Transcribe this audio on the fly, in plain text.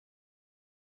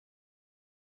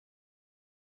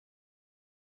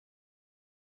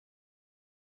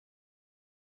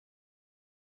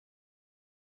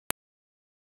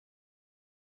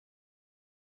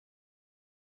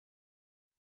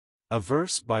A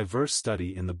verse-by-verse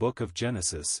study in the book of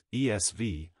Genesis,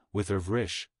 ESV, with Irv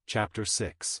Risch, chapter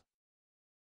 6.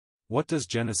 What does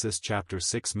Genesis chapter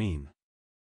 6 mean?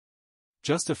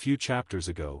 Just a few chapters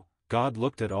ago, God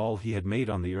looked at all he had made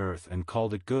on the earth and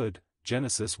called it good,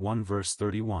 Genesis 1 verse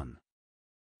 31.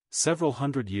 Several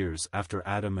hundred years after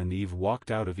Adam and Eve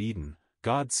walked out of Eden,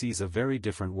 God sees a very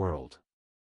different world.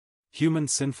 Human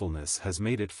sinfulness has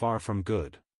made it far from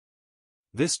good.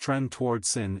 This trend toward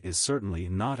sin is certainly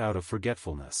not out of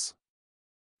forgetfulness.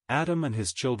 Adam and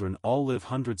his children all live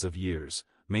hundreds of years,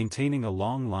 maintaining a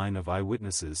long line of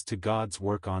eyewitnesses to God's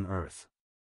work on earth.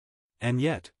 And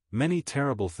yet, many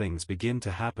terrible things begin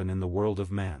to happen in the world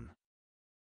of man.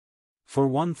 For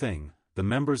one thing, the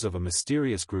members of a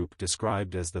mysterious group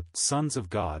described as the sons of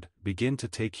God begin to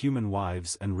take human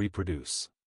wives and reproduce.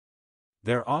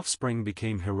 Their offspring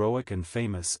became heroic and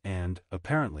famous and,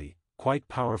 apparently, quite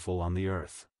powerful on the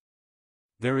earth.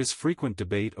 There is frequent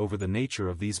debate over the nature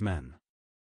of these men.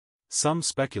 Some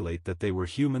speculate that they were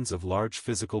humans of large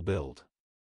physical build.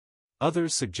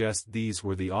 Others suggest these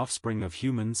were the offspring of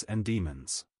humans and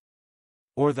demons.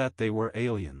 Or that they were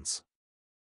aliens.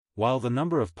 While the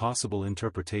number of possible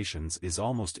interpretations is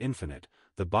almost infinite,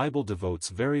 the Bible devotes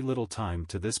very little time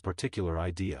to this particular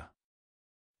idea.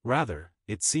 Rather,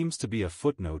 it seems to be a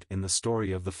footnote in the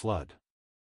story of the flood.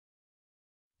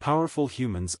 Powerful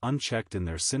humans unchecked in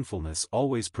their sinfulness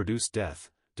always produce death,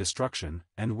 destruction,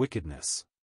 and wickedness.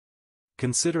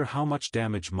 Consider how much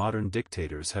damage modern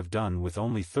dictators have done with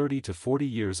only 30 to 40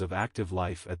 years of active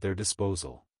life at their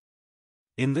disposal.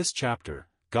 In this chapter,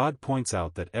 God points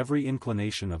out that every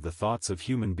inclination of the thoughts of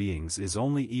human beings is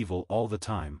only evil all the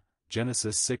time,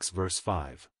 Genesis 6 verse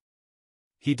 5.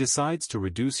 He decides to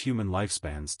reduce human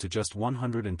lifespans to just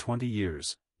 120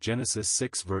 years, Genesis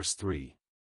 6 verse 3.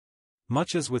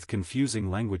 Much as with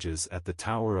confusing languages at the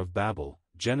Tower of Babel,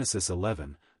 Genesis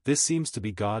 11, this seems to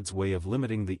be God's way of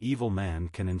limiting the evil man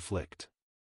can inflict.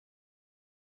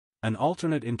 An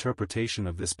alternate interpretation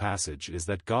of this passage is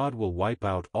that God will wipe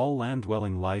out all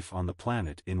land-dwelling life on the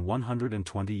planet in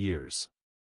 120 years.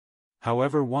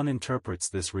 However one interprets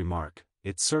this remark,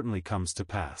 it certainly comes to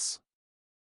pass.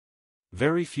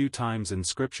 Very few times in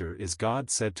Scripture is God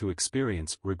said to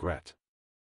experience regret.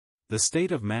 The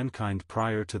state of mankind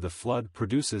prior to the flood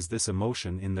produces this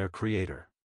emotion in their Creator.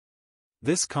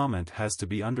 This comment has to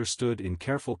be understood in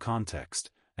careful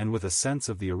context, and with a sense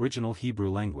of the original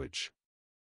Hebrew language.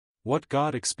 What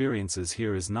God experiences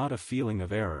here is not a feeling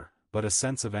of error, but a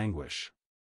sense of anguish.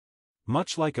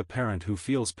 Much like a parent who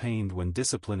feels pained when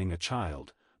disciplining a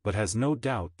child, but has no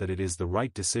doubt that it is the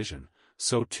right decision,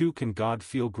 so too can God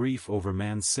feel grief over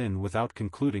man's sin without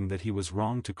concluding that he was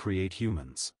wrong to create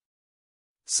humans.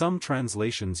 Some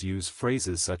translations use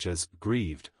phrases such as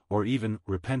grieved, or even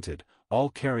repented, all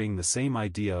carrying the same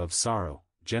idea of sorrow,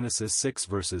 Genesis 6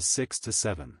 verses 6 to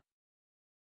 7.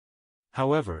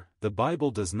 However, the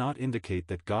Bible does not indicate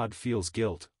that God feels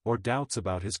guilt or doubts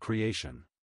about his creation.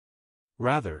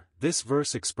 Rather, this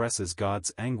verse expresses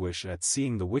God's anguish at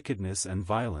seeing the wickedness and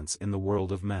violence in the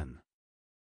world of men.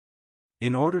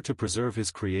 In order to preserve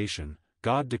his creation,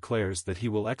 God declares that he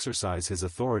will exercise his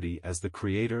authority as the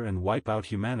Creator and wipe out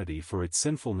humanity for its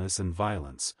sinfulness and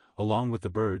violence, along with the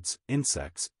birds,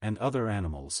 insects, and other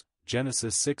animals,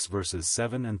 Genesis 6 verses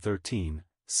 7 and 13,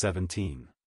 17.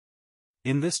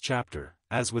 In this chapter,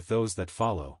 as with those that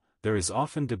follow, there is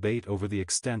often debate over the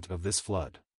extent of this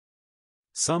flood.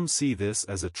 Some see this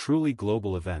as a truly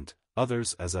global event,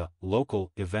 others as a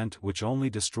local event which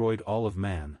only destroyed all of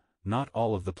man, not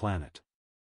all of the planet.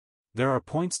 There are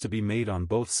points to be made on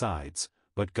both sides,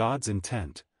 but God's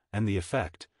intent, and the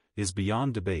effect, is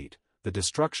beyond debate, the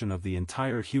destruction of the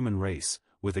entire human race,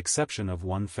 with exception of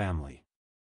one family.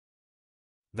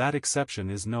 That exception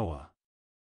is Noah.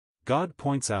 God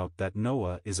points out that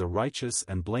Noah is a righteous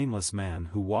and blameless man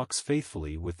who walks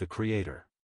faithfully with the Creator.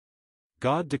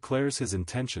 God declares his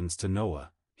intentions to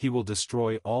Noah: he will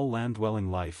destroy all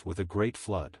land-dwelling life with a great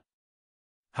flood.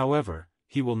 However,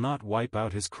 he will not wipe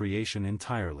out his creation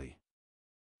entirely.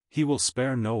 He will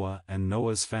spare Noah and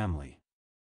Noah's family.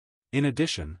 In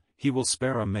addition, he will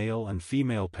spare a male and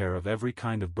female pair of every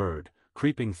kind of bird,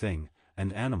 creeping thing,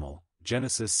 and animal,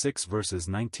 Genesis 6 verses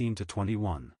 19 to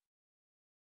 21.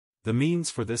 The means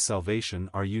for this salvation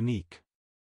are unique.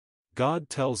 God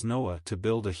tells Noah to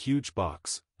build a huge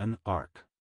box, an ark.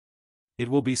 It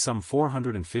will be some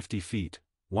 450 feet,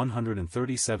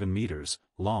 137 meters,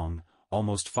 long,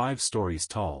 almost 5 stories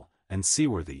tall, and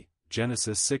seaworthy,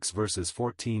 Genesis 6 verses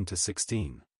 14 to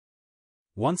 16.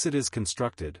 Once it is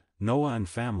constructed, Noah and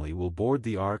family will board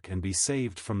the ark and be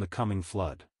saved from the coming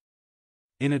flood.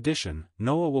 In addition,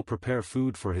 Noah will prepare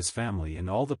food for his family and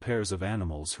all the pairs of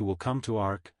animals who will come to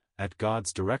Ark, at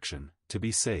God's direction, to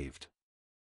be saved.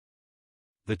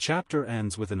 The chapter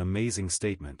ends with an amazing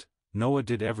statement: Noah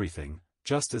did everything,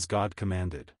 just as God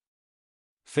commanded.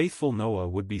 Faithful Noah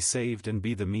would be saved and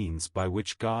be the means by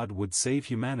which God would save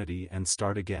humanity and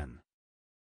start again.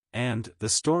 And the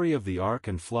story of the ark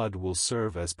and flood will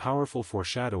serve as powerful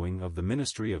foreshadowing of the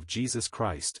ministry of Jesus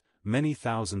Christ, many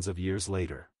thousands of years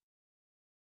later.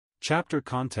 Chapter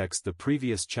context: the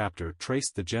previous chapter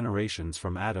traced the generations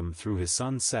from Adam through his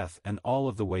son Seth and all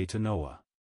of the way to Noah.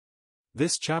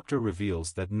 This chapter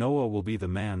reveals that Noah will be the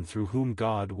man through whom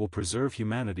God will preserve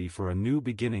humanity for a new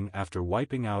beginning after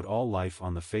wiping out all life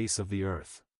on the face of the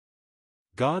earth.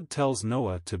 God tells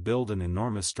Noah to build an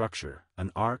enormous structure,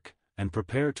 an ark, and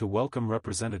prepare to welcome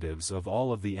representatives of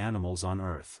all of the animals on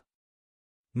earth.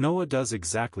 Noah does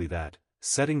exactly that,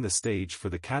 setting the stage for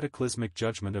the cataclysmic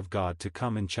judgment of God to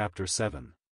come in chapter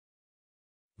 7.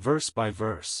 Verse by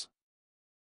verse.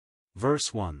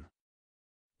 Verse 1.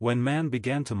 When man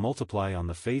began to multiply on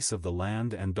the face of the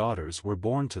land and daughters were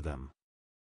born to them.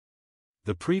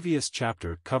 The previous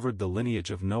chapter covered the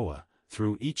lineage of Noah,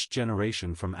 through each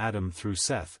generation from Adam through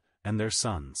Seth, and their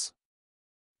sons.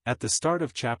 At the start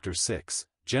of chapter 6,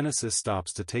 Genesis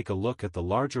stops to take a look at the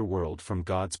larger world from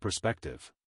God's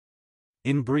perspective.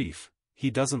 In brief, he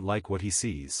doesn't like what he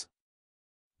sees.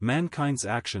 Mankind's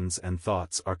actions and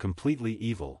thoughts are completely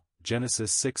evil,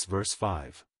 Genesis 6 verse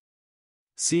 5.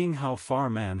 Seeing how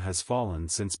far man has fallen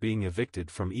since being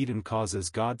evicted from Eden causes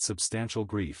God substantial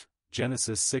grief,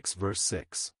 Genesis 6 verse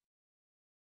 6.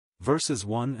 Verses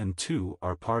 1 and 2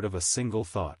 are part of a single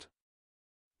thought.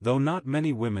 Though not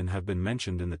many women have been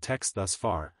mentioned in the text thus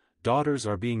far, daughters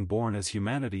are being born as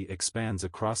humanity expands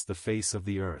across the face of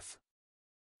the earth.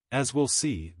 As we'll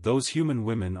see, those human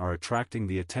women are attracting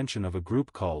the attention of a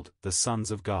group called the Sons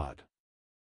of God.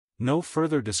 No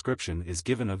further description is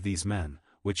given of these men,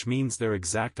 which means their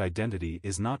exact identity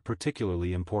is not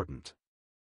particularly important.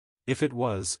 If it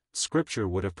was, Scripture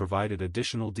would have provided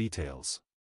additional details.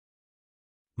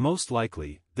 Most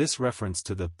likely, this reference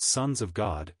to the sons of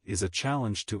God is a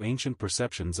challenge to ancient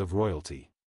perceptions of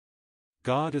royalty.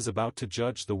 God is about to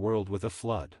judge the world with a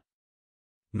flood.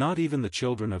 Not even the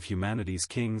children of humanity's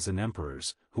kings and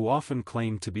emperors, who often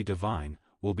claim to be divine,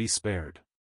 will be spared.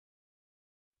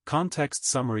 Context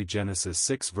summary: Genesis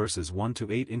 6 verses 1 to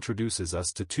 8 introduces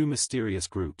us to two mysterious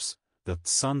groups, the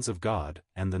sons of God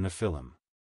and the Nephilim.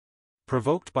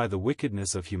 Provoked by the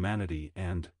wickedness of humanity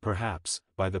and, perhaps,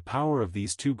 by the power of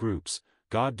these two groups,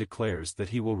 God declares that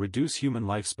he will reduce human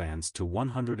lifespans to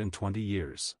 120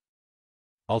 years.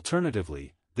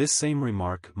 Alternatively, this same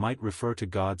remark might refer to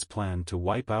God's plan to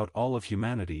wipe out all of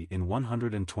humanity in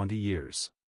 120 years.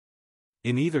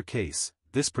 In either case,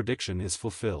 this prediction is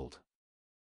fulfilled.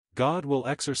 God will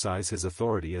exercise his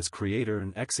authority as creator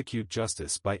and execute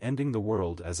justice by ending the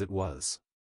world as it was.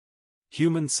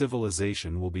 Human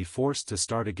civilization will be forced to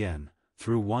start again,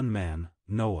 through one man,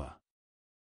 Noah.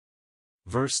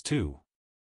 Verse 2.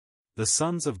 The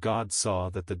sons of God saw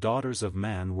that the daughters of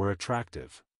man were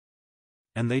attractive.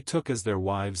 And they took as their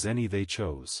wives any they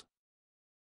chose.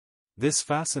 This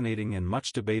fascinating and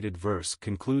much debated verse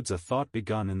concludes a thought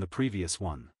begun in the previous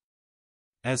one.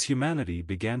 As humanity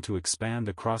began to expand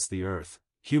across the earth,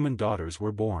 human daughters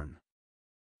were born.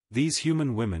 These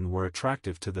human women were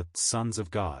attractive to the sons of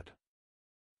God.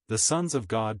 The sons of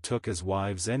God took as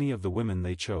wives any of the women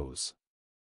they chose.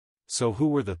 So who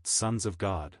were the sons of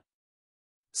God?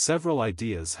 Several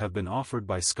ideas have been offered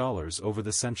by scholars over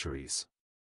the centuries.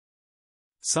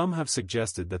 Some have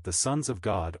suggested that the sons of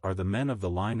God are the men of the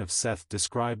line of Seth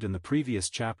described in the previous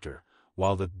chapter,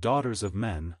 while the daughters of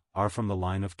men are from the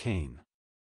line of Cain.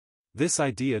 This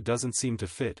idea doesn't seem to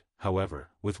fit,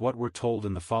 however, with what we're told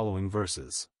in the following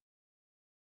verses.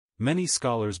 Many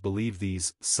scholars believe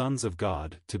these sons of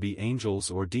God to be angels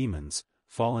or demons,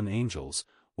 fallen angels,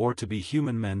 or to be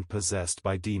human men possessed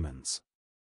by demons.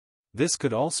 This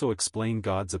could also explain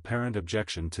God's apparent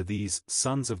objection to these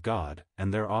sons of God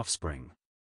and their offspring.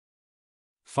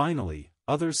 Finally,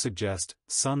 others suggest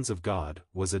sons of God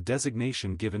was a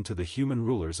designation given to the human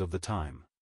rulers of the time.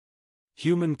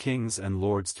 Human kings and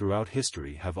lords throughout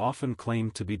history have often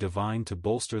claimed to be divine to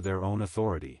bolster their own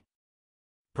authority.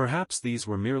 Perhaps these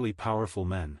were merely powerful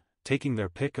men, taking their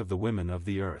pick of the women of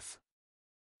the earth.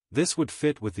 This would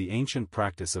fit with the ancient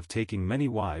practice of taking many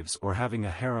wives or having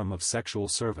a harem of sexual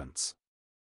servants.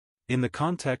 In the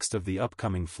context of the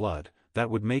upcoming flood, that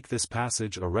would make this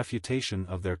passage a refutation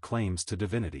of their claims to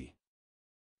divinity.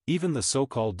 Even the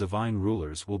so-called divine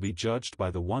rulers will be judged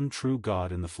by the one true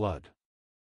God in the flood.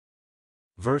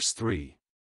 Verse 3.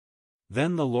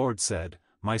 Then the Lord said,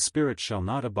 "My spirit shall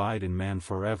not abide in man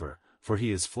forever, for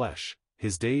he is flesh,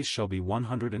 his days shall be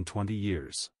 120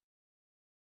 years."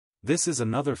 This is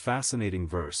another fascinating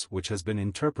verse which has been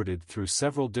interpreted through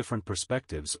several different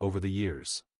perspectives over the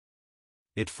years.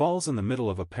 It falls in the middle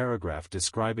of a paragraph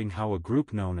describing how a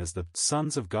group known as the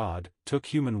sons of God took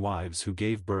human wives who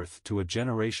gave birth to a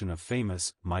generation of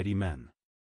famous, mighty men.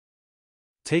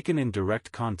 Taken in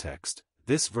direct context,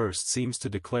 this verse seems to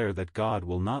declare that God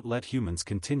will not let humans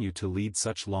continue to lead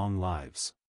such long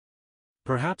lives.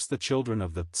 Perhaps the children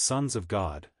of the sons of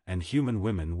God and human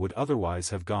women would otherwise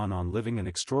have gone on living an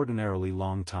extraordinarily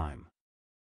long time.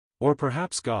 Or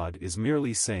perhaps God is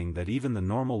merely saying that even the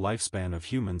normal lifespan of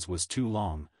humans was too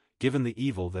long, given the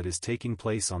evil that is taking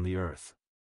place on the earth.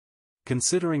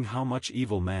 Considering how much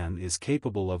evil man is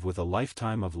capable of with a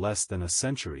lifetime of less than a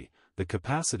century, the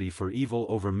capacity for evil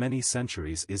over many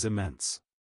centuries is immense.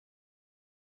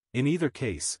 In either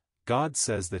case, God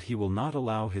says that He will not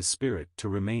allow His Spirit to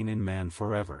remain in man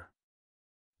forever.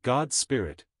 God's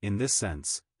Spirit, in this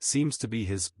sense, seems to be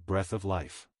His breath of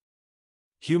life.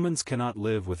 Humans cannot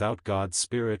live without God's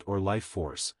Spirit or life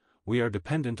force. We are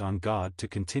dependent on God to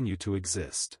continue to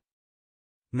exist.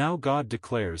 Now God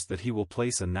declares that He will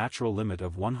place a natural limit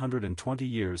of 120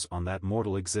 years on that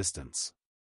mortal existence.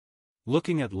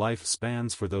 Looking at life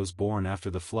spans for those born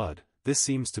after the flood, this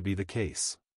seems to be the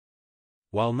case.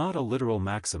 While not a literal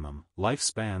maximum,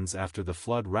 lifespans after the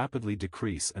flood rapidly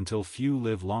decrease until few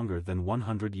live longer than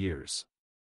 100 years.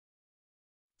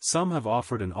 Some have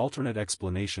offered an alternate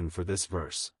explanation for this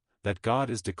verse, that God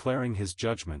is declaring His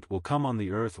judgment will come on the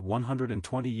earth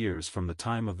 120 years from the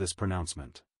time of this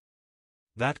pronouncement.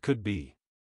 That could be.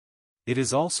 It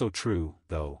is also true,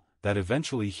 though, that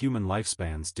eventually human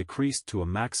lifespans decreased to a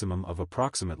maximum of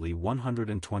approximately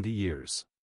 120 years.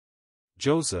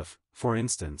 Joseph, for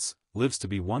instance, lives to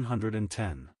be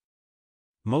 110.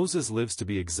 Moses lives to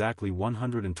be exactly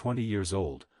 120 years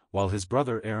old, while his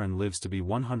brother Aaron lives to be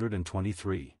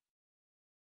 123.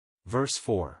 Verse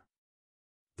 4.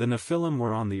 The Nephilim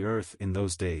were on the earth in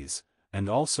those days, and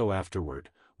also afterward,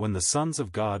 when the sons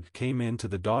of God came in to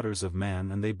the daughters of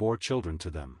man and they bore children to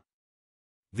them.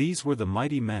 These were the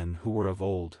mighty men who were of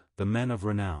old, the men of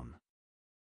renown.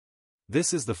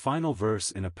 This is the final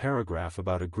verse in a paragraph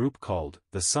about a group called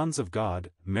the sons of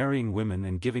God, marrying women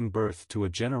and giving birth to a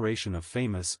generation of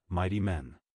famous, mighty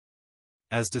men.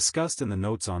 As discussed in the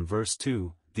notes on verse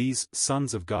 2, these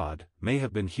sons of God may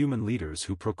have been human leaders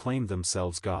who proclaimed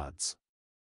themselves gods.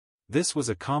 This was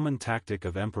a common tactic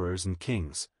of emperors and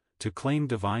kings, to claim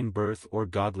divine birth or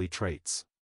godly traits.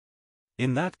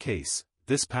 In that case,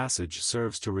 this passage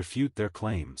serves to refute their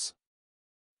claims.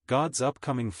 God's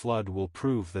upcoming flood will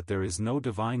prove that there is no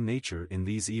divine nature in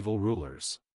these evil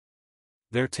rulers.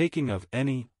 Their taking of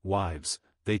any wives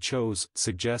they chose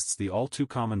suggests the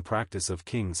all-too-common practice of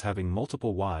kings having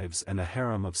multiple wives and a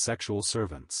harem of sexual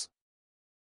servants.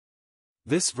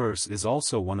 This verse is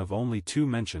also one of only two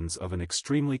mentions of an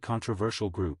extremely controversial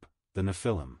group, the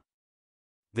Nephilim.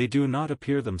 They do not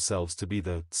appear themselves to be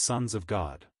the sons of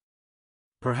God.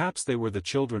 Perhaps they were the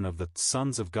children of the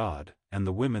sons of God, and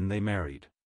the women they married.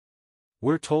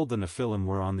 We're told the Nephilim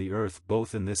were on the earth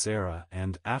both in this era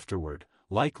and afterward,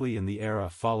 likely in the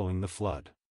era following the flood.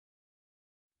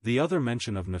 The other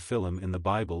mention of Nephilim in the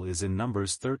Bible is in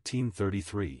Numbers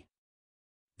 13:33.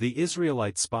 The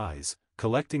Israelite spies,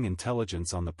 collecting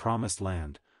intelligence on the Promised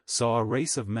Land, saw a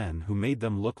race of men who made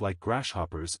them look like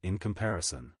grasshoppers in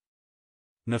comparison.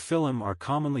 Nephilim are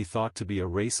commonly thought to be a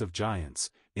race of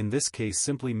giants, in this case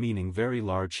simply meaning very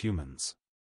large humans.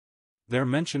 Their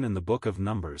mention in the book of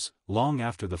Numbers, long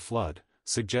after the flood,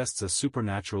 suggests a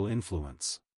supernatural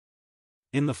influence.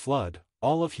 In the flood,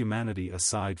 all of humanity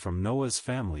aside from Noah's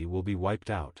family will be wiped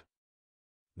out.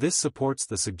 This supports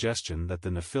the suggestion that the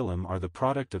Nephilim are the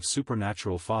product of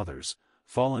supernatural fathers,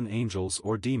 fallen angels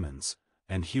or demons,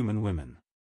 and human women.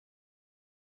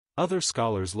 Other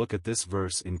scholars look at this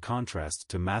verse in contrast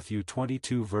to Matthew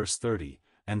 22 verse 30,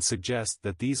 and suggest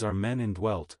that these are men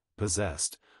indwelt,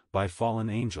 possessed, by fallen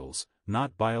angels,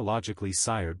 not biologically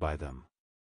sired by them.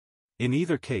 In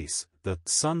either case, the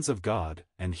sons of God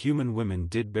and human women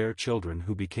did bear children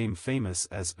who became famous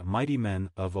as mighty men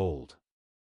of old.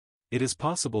 It is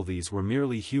possible these were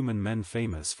merely human men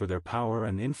famous for their power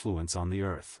and influence on the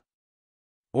earth.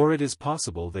 Or it is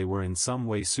possible they were in some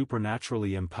way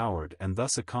supernaturally empowered and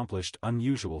thus accomplished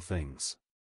unusual things.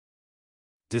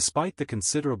 Despite the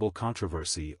considerable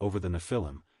controversy over the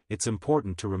Nephilim, it's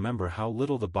important to remember how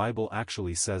little the Bible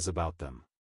actually says about them.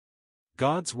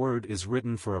 God's word is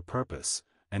written for a purpose,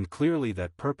 and clearly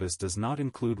that purpose does not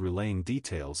include relaying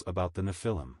details about the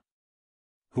Nephilim.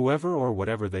 Whoever or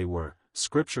whatever they were,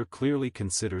 Scripture clearly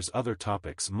considers other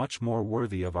topics much more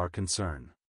worthy of our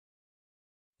concern.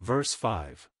 Verse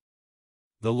 5.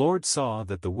 The Lord saw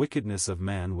that the wickedness of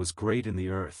man was great in the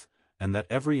earth, and that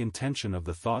every intention of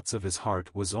the thoughts of his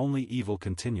heart was only evil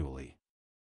continually.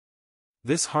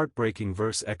 This heartbreaking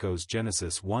verse echoes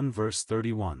Genesis 1 verse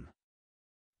 31.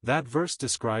 That verse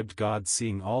described God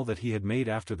seeing all that he had made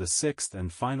after the sixth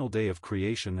and final day of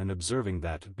creation and observing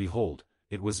that, behold,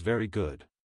 it was very good.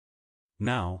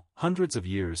 Now, hundreds of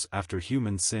years after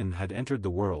human sin had entered the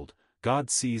world,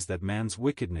 God sees that man's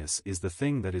wickedness is the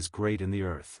thing that is great in the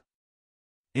earth.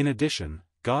 In addition,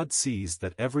 God sees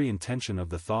that every intention of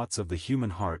the thoughts of the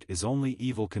human heart is only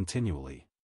evil continually.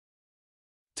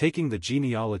 Taking the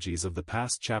genealogies of the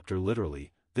past chapter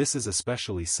literally, this is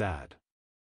especially sad.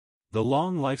 The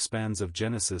long lifespans of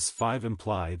Genesis 5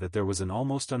 imply that there was an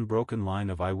almost unbroken line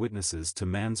of eyewitnesses to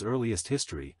man's earliest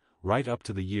history, right up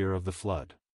to the year of the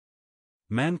flood.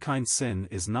 Mankind's sin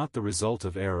is not the result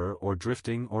of error or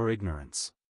drifting or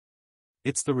ignorance.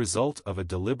 It's the result of a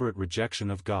deliberate rejection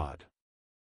of God.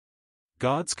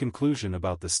 God's conclusion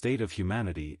about the state of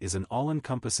humanity is an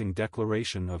all-encompassing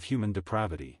declaration of human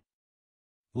depravity.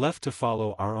 Left to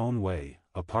follow our own way,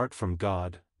 apart from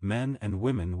God, men and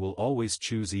women will always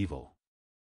choose evil.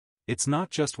 It's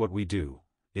not just what we do,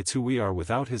 it's who we are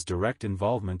without His direct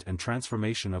involvement and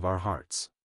transformation of our hearts.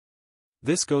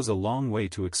 This goes a long way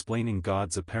to explaining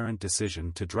God's apparent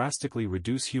decision to drastically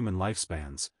reduce human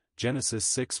lifespans, Genesis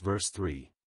 6 verse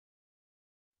 3.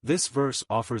 This verse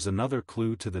offers another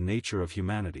clue to the nature of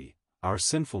humanity. Our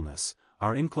sinfulness,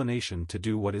 our inclination to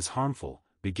do what is harmful,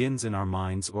 begins in our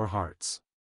minds or hearts.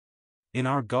 In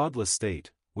our godless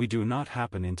state, we do not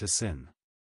happen into sin.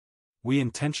 We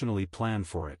intentionally plan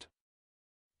for it.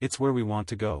 It's where we want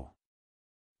to go.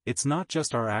 It's not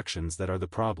just our actions that are the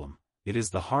problem, it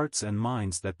is the hearts and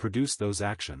minds that produce those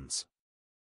actions.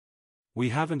 We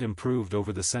haven't improved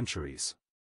over the centuries.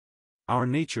 Our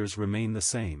natures remain the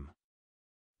same.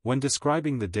 When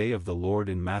describing the day of the Lord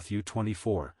in Matthew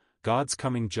 24, God's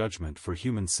coming judgment for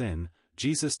human sin,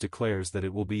 Jesus declares that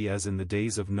it will be as in the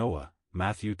days of Noah,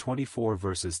 Matthew 24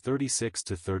 verses 36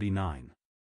 to 39.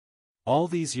 All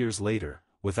these years later,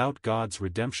 without God's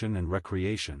redemption and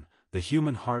recreation, the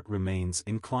human heart remains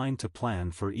inclined to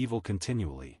plan for evil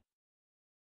continually.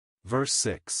 Verse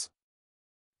 6.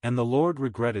 And the Lord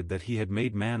regretted that he had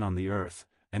made man on the earth,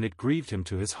 and it grieved him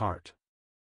to his heart.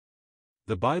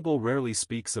 The Bible rarely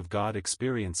speaks of God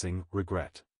experiencing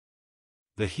regret.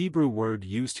 The Hebrew word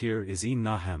used here is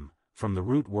nahem, from the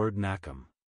root word nakem.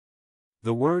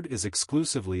 The word is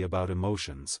exclusively about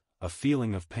emotions, a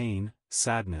feeling of pain,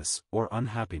 sadness, or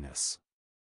unhappiness.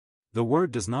 The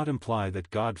word does not imply that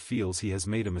God feels he has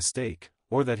made a mistake,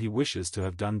 or that he wishes to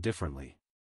have done differently.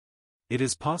 It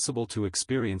is possible to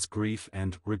experience grief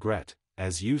and regret,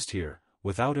 as used here,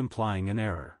 without implying an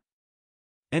error.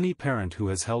 Any parent who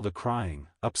has held a crying,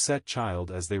 upset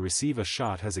child as they receive a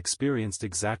shot has experienced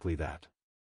exactly that.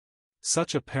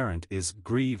 Such a parent is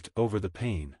grieved over the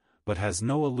pain, but has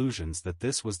no illusions that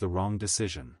this was the wrong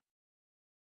decision.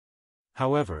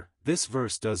 However, this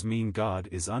verse does mean God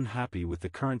is unhappy with the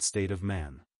current state of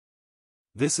man.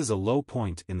 This is a low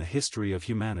point in the history of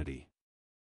humanity.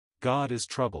 God is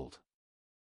troubled.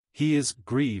 He is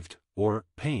grieved, or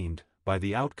pained, by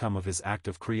the outcome of his act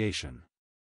of creation.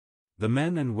 The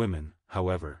men and women,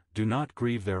 however, do not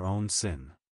grieve their own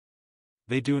sin.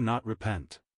 They do not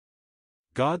repent.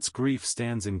 God's grief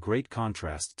stands in great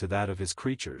contrast to that of his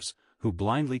creatures, who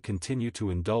blindly continue to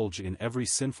indulge in every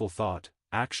sinful thought,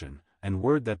 action, and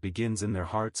word that begins in their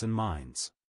hearts and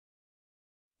minds.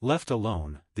 Left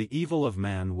alone, the evil of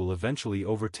man will eventually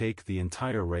overtake the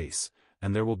entire race,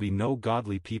 and there will be no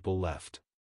godly people left.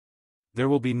 There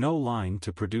will be no line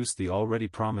to produce the already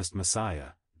promised Messiah,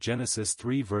 Genesis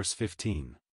 3 verse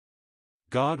 15.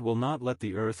 God will not let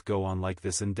the earth go on like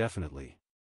this indefinitely.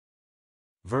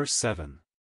 Verse 7.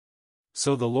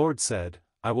 So the Lord said,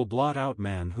 I will blot out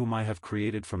man whom I have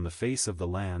created from the face of the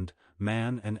land,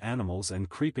 man and animals and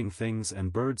creeping things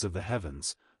and birds of the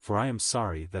heavens, for I am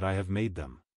sorry that I have made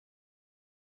them.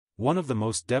 One of the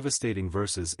most devastating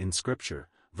verses in Scripture,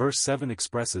 verse 7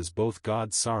 expresses both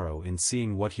God's sorrow in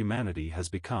seeing what humanity has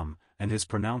become, and his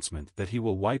pronouncement that he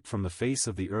will wipe from the face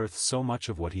of the earth so much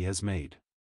of what he has made.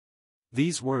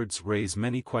 These words raise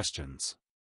many questions.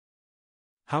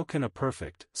 How can a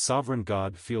perfect, sovereign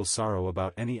God feel sorrow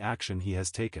about any action he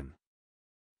has taken?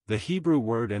 The Hebrew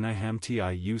word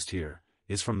nahamti used here,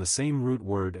 is from the same root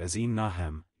word as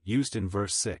nahem, used in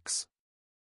verse 6.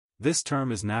 This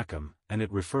term is nakem, and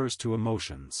it refers to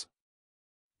emotions.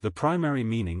 The primary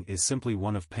meaning is simply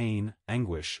one of pain,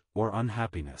 anguish, or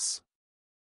unhappiness.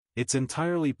 It's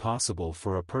entirely possible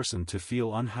for a person to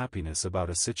feel unhappiness about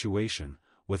a situation,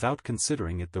 without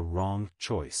considering it the wrong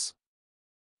choice.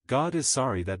 God is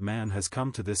sorry that man has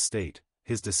come to this state.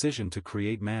 His decision to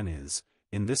create man is,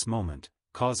 in this moment,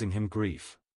 causing him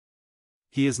grief.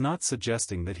 He is not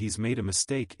suggesting that he's made a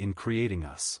mistake in creating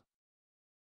us.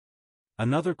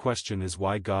 Another question is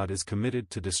why God is committed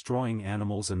to destroying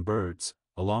animals and birds,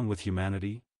 along with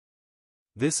humanity.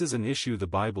 This is an issue the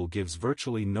Bible gives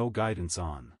virtually no guidance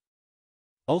on.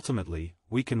 Ultimately,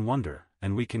 we can wonder,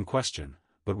 and we can question,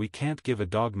 but we can't give a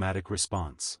dogmatic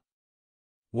response.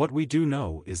 What we do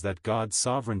know is that God's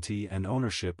sovereignty and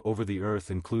ownership over the earth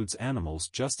includes animals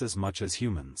just as much as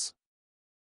humans.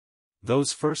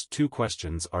 Those first two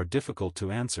questions are difficult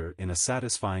to answer in a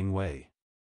satisfying way.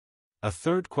 A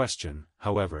third question,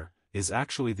 however, is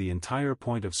actually the entire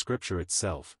point of Scripture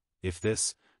itself. If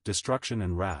this, destruction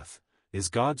and wrath, is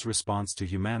God's response to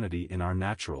humanity in our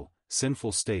natural,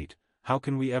 sinful state, how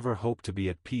can we ever hope to be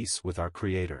at peace with our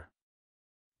Creator?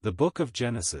 The book of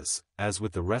Genesis, as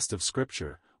with the rest of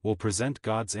Scripture, will present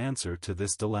God's answer to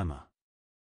this dilemma.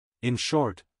 In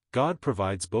short, God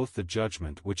provides both the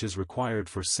judgment which is required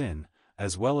for sin,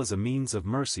 as well as a means of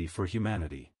mercy for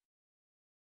humanity.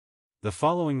 The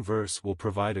following verse will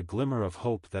provide a glimmer of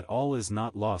hope that all is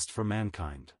not lost for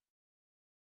mankind.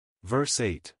 Verse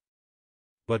 8.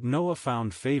 But Noah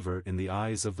found favor in the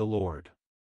eyes of the Lord.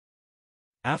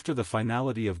 After the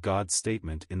finality of God's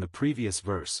statement in the previous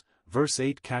verse, verse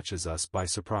 8 catches us by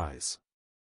surprise.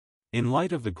 In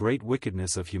light of the great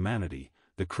wickedness of humanity,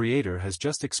 the Creator has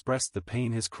just expressed the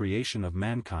pain His creation of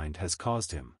mankind has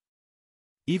caused Him.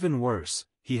 Even worse,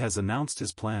 He has announced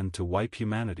His plan to wipe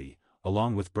humanity,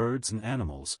 along with birds and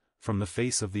animals, from the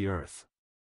face of the earth.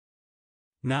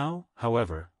 Now,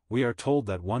 however, we are told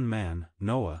that one man,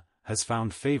 Noah, has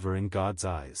found favor in God's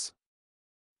eyes.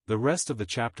 The rest of the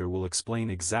chapter will explain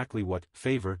exactly what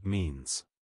favor means.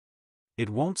 It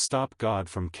won't stop God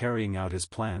from carrying out His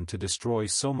plan to destroy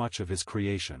so much of His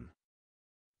creation.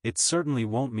 It certainly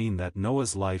won't mean that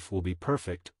Noah's life will be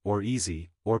perfect, or easy,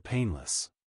 or painless.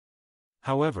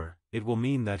 However, it will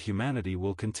mean that humanity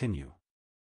will continue.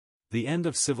 The end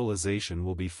of civilization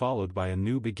will be followed by a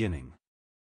new beginning.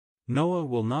 Noah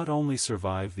will not only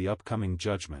survive the upcoming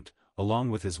judgment,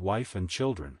 along with his wife and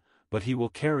children, but he will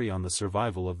carry on the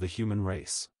survival of the human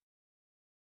race.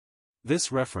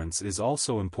 This reference is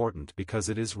also important because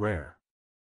it is rare.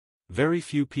 Very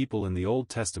few people in the Old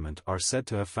Testament are said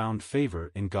to have found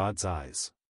favor in God's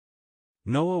eyes.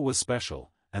 Noah was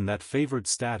special, and that favored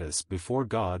status before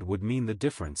God would mean the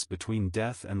difference between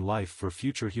death and life for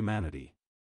future humanity.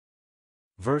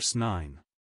 Verse 9.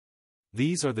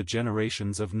 These are the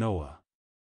generations of Noah.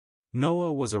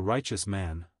 Noah was a righteous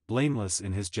man, blameless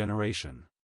in his generation.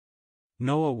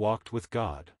 Noah walked with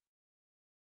God.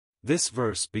 This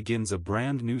verse begins a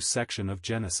brand new section of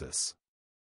Genesis.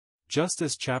 Just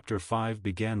as chapter 5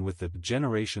 began with the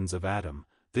generations of Adam,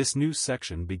 this new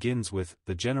section begins with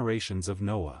the generations of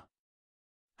Noah.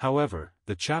 However,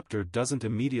 the chapter doesn't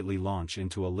immediately launch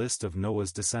into a list of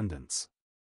Noah's descendants.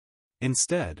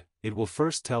 Instead, it will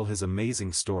first tell his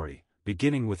amazing story,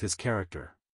 beginning with his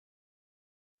character.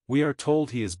 We are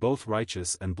told he is both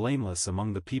righteous and blameless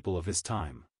among the people of his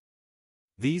time.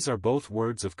 These are both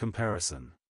words of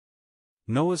comparison.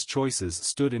 Noah's choices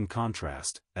stood in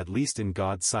contrast, at least in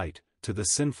God's sight, to the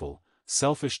sinful,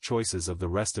 selfish choices of the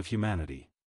rest of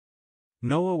humanity.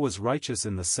 Noah was righteous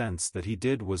in the sense that he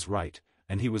did what was right,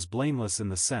 and he was blameless in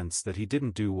the sense that he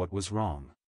didn't do what was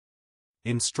wrong.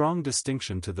 In strong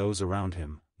distinction to those around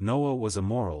him, Noah was a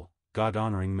moral,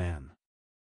 God-honoring man.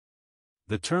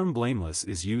 The term blameless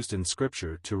is used in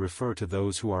Scripture to refer to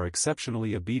those who are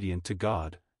exceptionally obedient to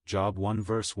God, Job 1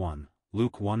 verse 1,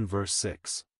 Luke 1 verse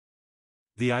 6.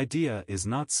 The idea is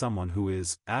not someone who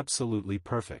is absolutely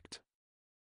perfect.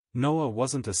 Noah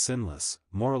wasn't a sinless,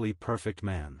 morally perfect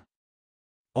man.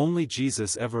 Only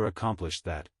Jesus ever accomplished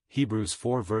that, Hebrews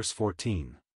 4 verse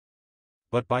 14.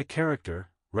 But by character,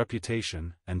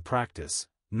 reputation, and practice,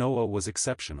 Noah was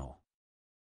exceptional.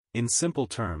 In simple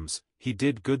terms, he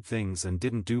did good things and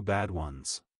didn't do bad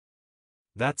ones.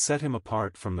 That set him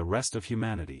apart from the rest of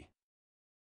humanity.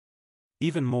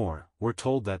 Even more, we're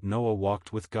told that Noah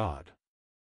walked with God.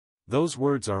 Those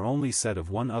words are only said of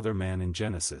one other man in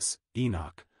Genesis,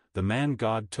 Enoch, the man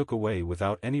God took away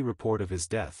without any report of his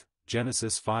death,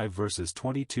 Genesis 5 verses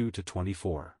 22 to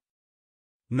 24.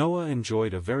 Noah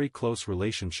enjoyed a very close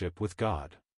relationship with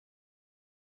God.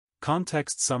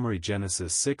 Context summary: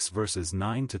 Genesis 6 verses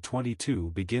 9 to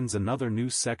 22 begins another new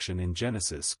section in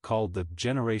Genesis called the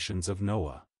generations of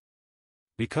Noah.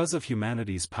 Because of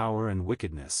humanity's power and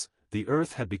wickedness, the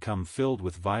earth had become filled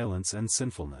with violence and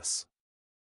sinfulness.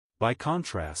 By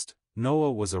contrast,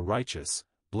 Noah was a righteous,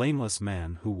 blameless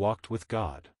man who walked with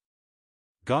God.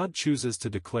 God chooses to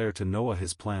declare to Noah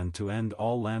his plan to end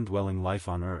all land-dwelling life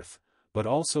on earth, but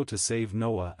also to save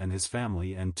Noah and his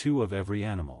family and 2 of every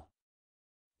animal.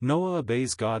 Noah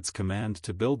obeys God's command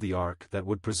to build the ark that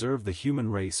would preserve the human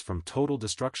race from total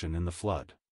destruction in the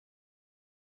flood.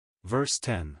 Verse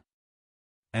 10.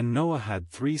 And Noah had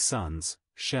 3 sons,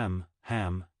 Shem,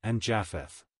 Ham, and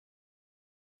Japheth.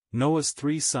 Noah's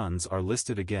 3 sons are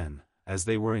listed again, as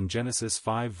they were in Genesis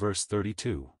 5 verse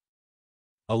 32.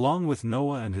 Along with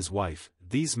Noah and his wife,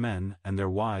 these men and their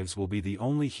wives will be the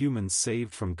only humans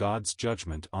saved from God's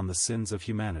judgment on the sins of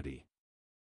humanity.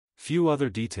 Few other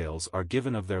details are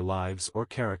given of their lives or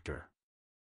character.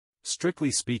 Strictly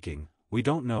speaking, we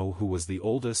don't know who was the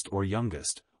oldest or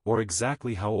youngest, or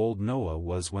exactly how old Noah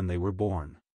was when they were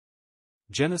born.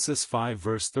 Genesis 5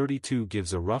 verse 32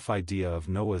 gives a rough idea of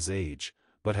Noah's age,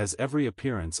 but has every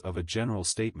appearance of a general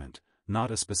statement, not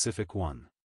a specific one.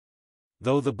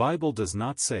 Though the Bible does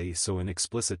not say so in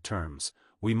explicit terms,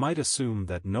 we might assume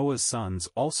that Noah's sons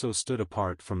also stood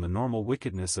apart from the normal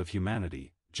wickedness of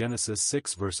humanity, Genesis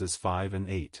 6 verses 5 and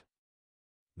 8.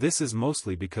 This is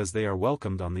mostly because they are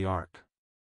welcomed on the ark.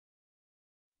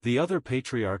 The other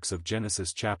patriarchs of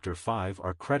Genesis chapter 5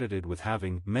 are credited with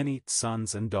having many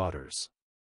sons and daughters.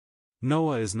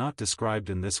 Noah is not described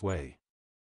in this way.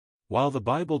 While the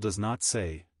Bible does not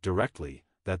say, directly,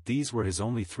 that these were his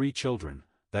only 3 children,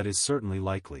 that is certainly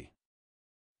likely.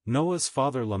 Noah's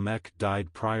father Lamech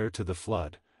died prior to the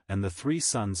flood, and the 3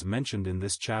 sons mentioned in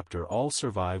this chapter all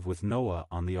survive with Noah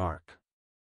on the ark.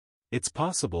 It's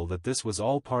possible that this was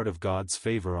all part of God's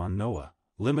favor on Noah,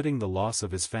 limiting the loss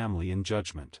of his family in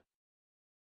judgment.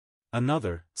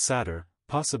 Another, sadder,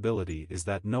 possibility is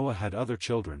that Noah had other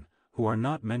children, who are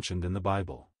not mentioned in the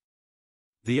Bible.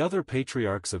 The other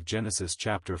patriarchs of Genesis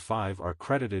chapter 5 are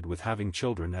credited with having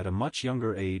children at a much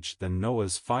younger age than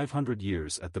Noah's 500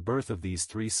 years at the birth of these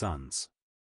 3 sons.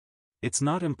 It's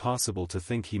not impossible to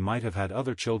think he might have had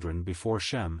other children before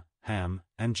Shem, Ham,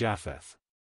 and Japheth.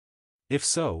 If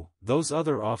so, those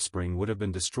other offspring would have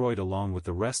been destroyed along with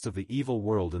the rest of the evil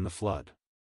world in the flood.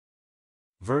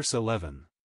 Verse 11.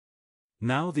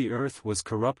 Now the earth was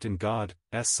corrupt in God's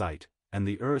sight, and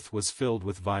the earth was filled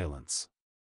with violence.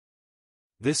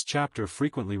 This chapter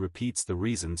frequently repeats the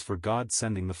reasons for God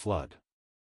sending the flood.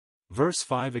 Verse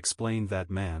 5 explained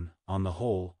that man, on the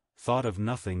whole, thought of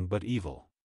nothing but evil.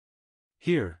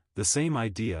 Here, the same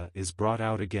idea is brought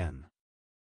out again.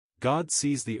 God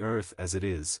sees the earth as it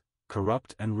is,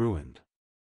 corrupt and ruined.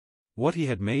 What he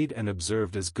had made and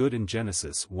observed as good in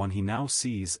Genesis 1 he now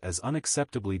sees as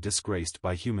unacceptably disgraced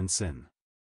by human sin.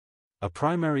 A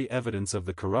primary evidence of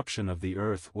the corruption of the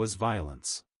earth was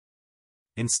violence.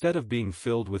 Instead of being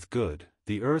filled with good,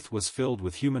 the earth was filled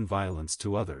with human violence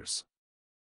to others.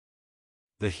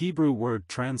 The Hebrew word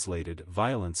translated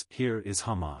violence here is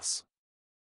Hamas.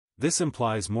 This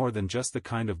implies more than just the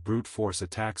kind of brute force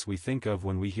attacks we think of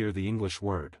when we hear the English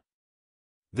word.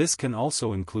 This can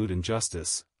also include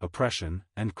injustice, oppression,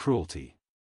 and cruelty.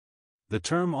 The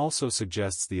term also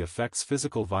suggests the effects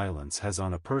physical violence has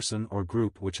on a person or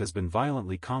group which has been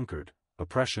violently conquered,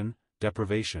 oppression,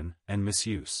 deprivation, and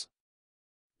misuse.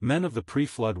 Men of the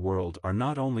pre-flood world are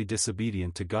not only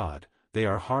disobedient to God, they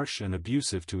are harsh and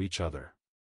abusive to each other.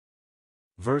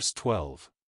 Verse 12.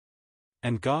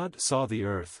 And God saw the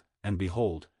earth, and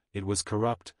behold, it was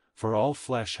corrupt, for all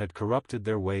flesh had corrupted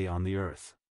their way on the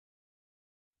earth.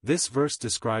 This verse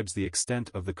describes the extent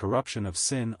of the corruption of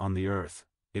sin on the earth.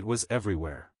 It was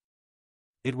everywhere.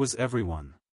 It was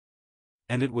everyone.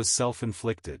 And it was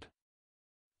self-inflicted.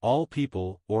 All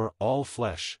people, or all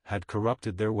flesh, had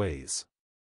corrupted their ways.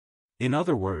 In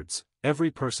other words, every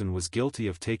person was guilty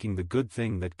of taking the good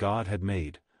thing that God had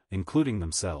made, including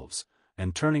themselves,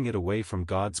 and turning it away from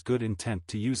God's good intent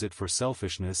to use it for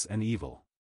selfishness and evil.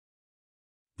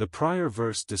 The prior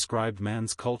verse described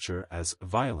man's culture as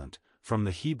violent, from the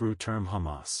Hebrew term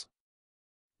Hamas.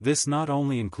 This not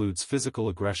only includes physical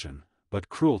aggression, but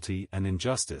cruelty and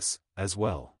injustice, as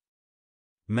well.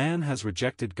 Man has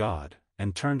rejected God,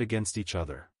 and turned against each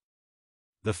other.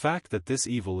 The fact that this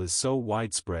evil is so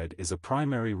widespread is a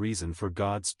primary reason for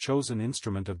God's chosen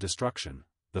instrument of destruction,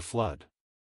 the flood.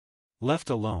 Left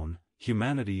alone,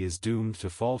 humanity is doomed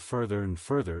to fall further and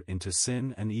further into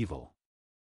sin and evil.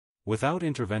 Without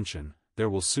intervention, there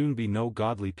will soon be no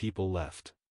godly people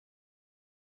left.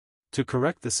 To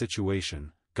correct the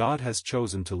situation, God has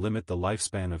chosen to limit the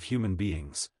lifespan of human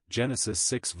beings, Genesis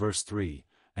 6 verse 3,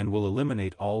 and will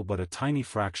eliminate all but a tiny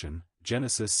fraction,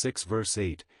 Genesis 6 verse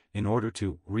 8, in order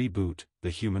to reboot the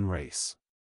human race.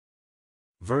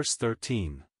 Verse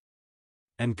 13.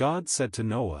 And God said to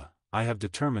Noah, I have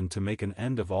determined to make an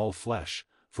end of all flesh,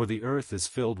 for the earth is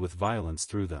filled with violence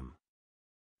through them.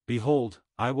 Behold,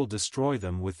 I will destroy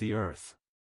them with the earth.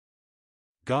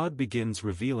 God begins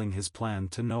revealing his plan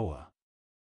to Noah.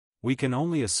 We can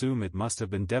only assume it must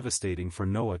have been devastating for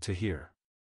Noah to hear.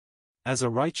 As a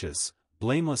righteous,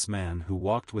 blameless man who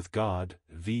walked with God,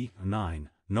 v. 9,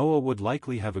 Noah would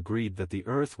likely have agreed that the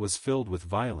earth was filled with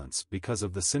violence because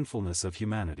of the sinfulness of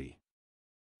humanity.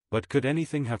 But could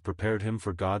anything have prepared him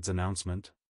for God's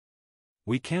announcement?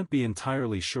 We can't be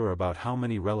entirely sure about how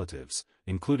many relatives,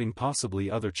 including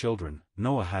possibly other children,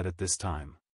 Noah had at this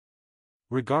time.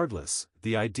 Regardless,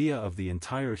 the idea of the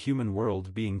entire human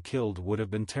world being killed would have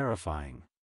been terrifying.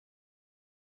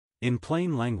 In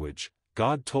plain language,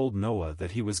 God told Noah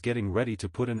that he was getting ready to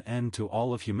put an end to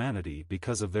all of humanity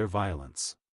because of their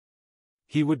violence.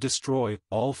 He would destroy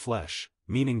all flesh,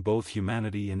 meaning both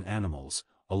humanity and animals,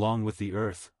 along with the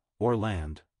earth, or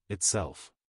land,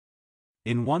 itself.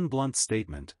 In one blunt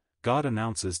statement, God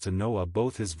announces to Noah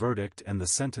both his verdict and the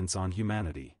sentence on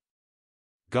humanity.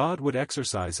 God would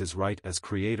exercise his right as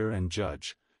creator and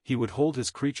judge. He would hold his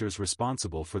creatures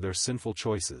responsible for their sinful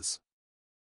choices.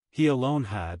 He alone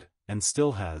had, and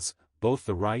still has, both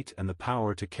the right and the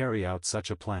power to carry out such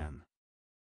a plan.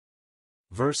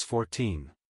 Verse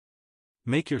 14.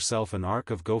 Make yourself an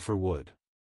ark of gopher wood.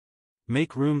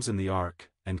 Make rooms in the ark,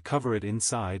 and cover it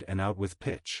inside and out with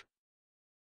pitch.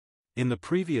 In the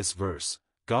previous verse,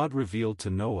 God revealed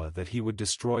to Noah that he would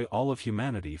destroy all of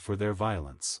humanity for their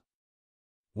violence.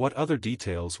 What other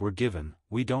details were given,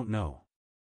 we don't know.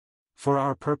 For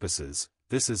our purposes,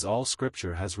 this is all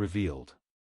Scripture has revealed.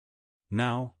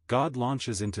 Now, God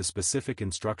launches into specific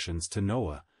instructions to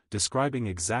Noah, describing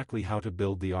exactly how to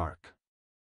build the ark.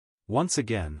 Once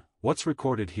again, what's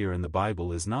recorded here in the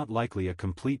Bible is not likely a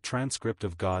complete transcript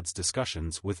of God's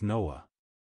discussions with Noah.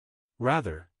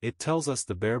 Rather, it tells us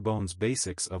the bare-bones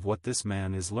basics of what this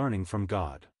man is learning from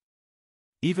God.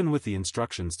 Even with the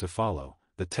instructions to follow,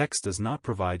 the text does not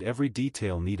provide every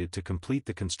detail needed to complete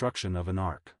the construction of an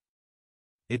ark.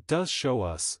 It does show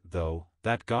us, though,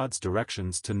 that God's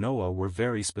directions to Noah were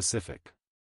very specific.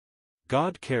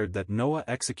 God cared that Noah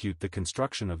execute the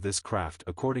construction of this craft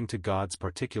according to God's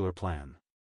particular plan.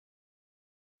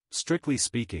 Strictly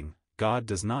speaking, God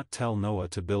does not tell Noah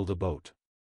to build a boat.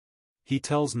 He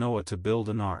tells Noah to build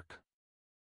an ark.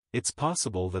 It's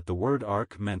possible that the word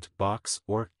ark meant box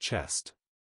or chest.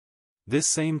 This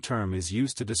same term is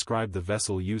used to describe the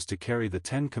vessel used to carry the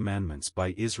 10 Commandments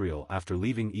by Israel after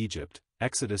leaving Egypt,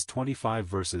 Exodus 25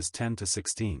 verses 10 to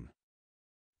 16.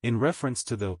 In reference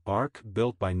to the ark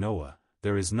built by Noah,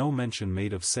 there is no mention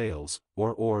made of sails,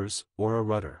 or oars, or a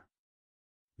rudder.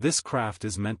 This craft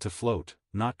is meant to float,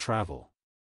 not travel.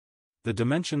 The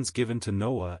dimensions given to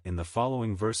Noah in the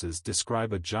following verses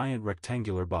describe a giant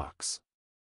rectangular box.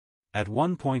 At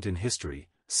one point in history,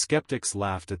 skeptics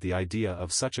laughed at the idea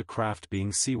of such a craft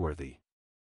being seaworthy.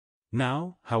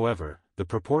 Now, however, the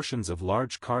proportions of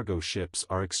large cargo ships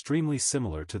are extremely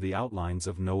similar to the outlines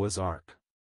of Noah's Ark.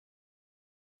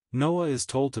 Noah is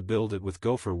told to build it with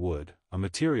gopher wood, a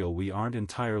material we aren't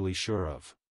entirely sure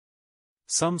of.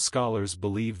 Some scholars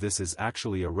believe this is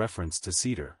actually a reference to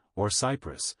cedar, or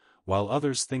cypress, while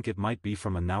others think it might be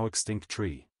from a now extinct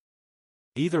tree.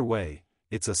 Either way,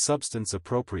 it's a substance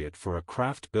appropriate for a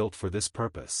craft built for this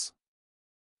purpose.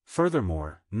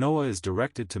 Furthermore, Noah is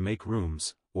directed to make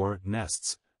rooms, or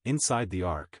nests, inside the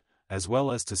ark, as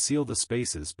well as to seal the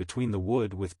spaces between the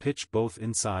wood with pitch both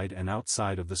inside and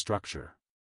outside of the structure.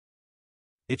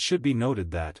 It should be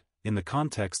noted that, in the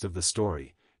context of the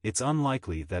story, it's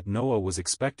unlikely that Noah was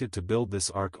expected to build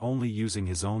this ark only using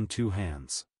his own 2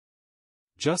 hands.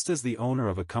 Just as the owner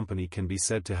of a company can be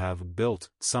said to have built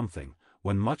something,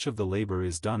 when much of the labor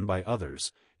is done by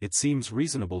others, it seems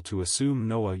reasonable to assume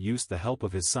Noah used the help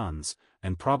of his sons,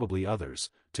 and probably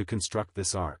others, to construct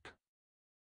this ark.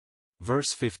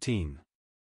 Verse 15.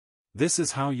 This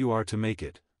is how you are to make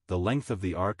it: the length of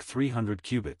the ark 300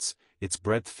 cubits, its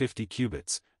breadth 50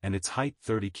 cubits, and its height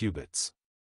 30 cubits.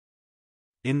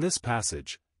 In this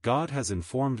passage, God has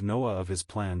informed Noah of his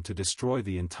plan to destroy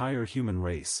the entire human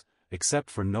race,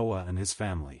 except for Noah and his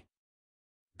family.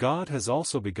 God has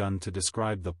also begun to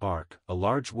describe the ark, a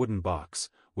large wooden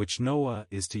box, which Noah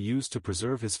is to use to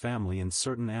preserve his family and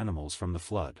certain animals from the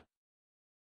flood.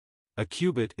 A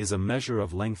cubit is a measure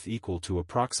of length equal to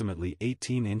approximately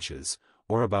 18 inches,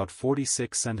 or about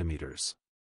 46 centimeters.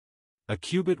 A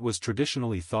cubit was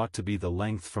traditionally thought to be the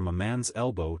length from a man's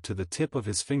elbow to the tip of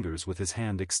his fingers with his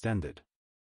hand extended.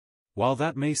 While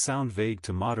that may sound vague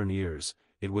to modern ears,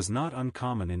 it was not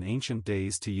uncommon in ancient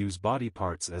days to use body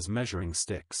parts as measuring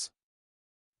sticks.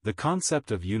 The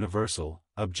concept of universal,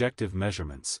 objective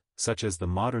measurements, such as the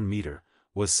modern meter,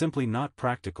 was simply not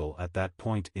practical at that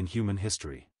point in human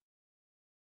history.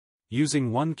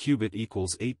 Using 1 cubit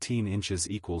equals 18 inches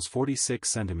equals 46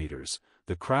 centimeters,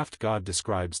 the craft God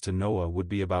describes to Noah would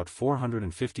be about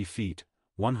 450 feet,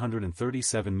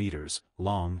 137 meters,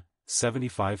 long,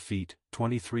 75 feet,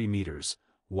 23 meters,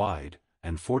 wide,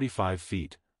 and 45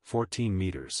 feet, 14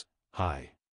 meters,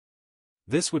 high.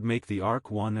 This would make the ark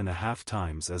 1.5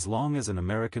 times as long as an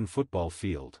American football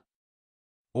field.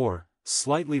 Or,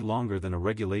 slightly longer than a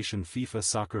regulation FIFA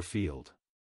soccer field.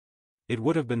 It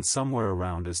would have been somewhere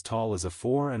around as tall as a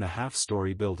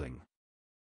 4.5-story building.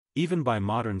 Even by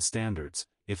modern standards,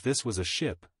 if this was a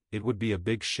ship, it would be a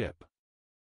big ship.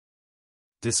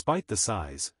 Despite the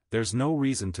size, there's no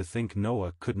reason to think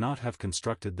Noah could not have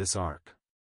constructed this ark.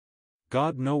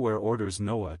 God nowhere orders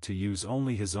Noah to use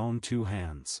only his own 2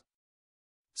 hands.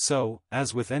 So,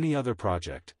 as with any other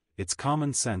project, it's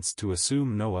common sense to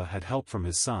assume Noah had help from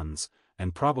his sons,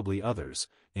 and probably others,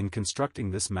 in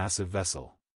constructing this massive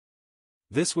vessel.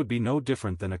 This would be no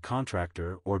different than a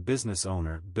contractor or business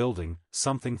owner building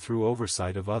something through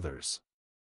oversight of others.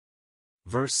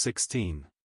 Verse 16.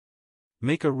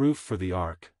 Make a roof for the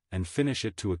ark, and finish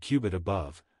it to a cubit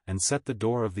above, and set the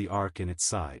door of the ark in its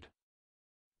side.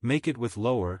 Make it with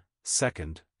lower,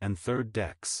 second, and third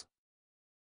decks.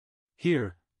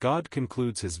 Here, God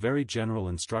concludes his very general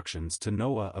instructions to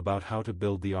Noah about how to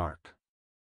build the ark.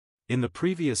 In the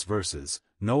previous verses,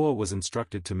 Noah was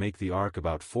instructed to make the ark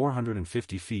about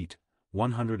 450 feet,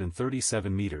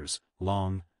 137 meters,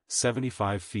 long,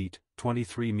 75 feet,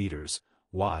 23 meters,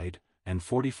 wide, and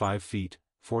 45 feet,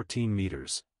 14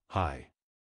 meters, high.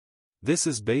 This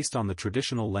is based on the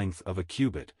traditional length of a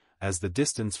cubit, as the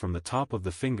distance from the top of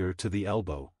the finger to the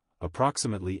elbow,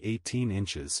 approximately 18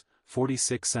 inches,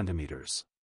 46 centimeters.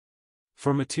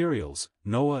 For materials,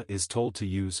 Noah is told to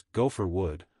use gopher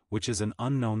wood, which is an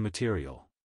unknown material.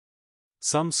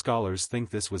 Some scholars think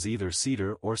this was either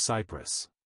cedar or cypress.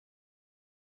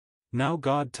 Now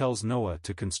God tells Noah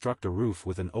to construct a roof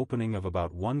with an opening of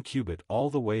about 1 cubit all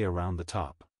the way around the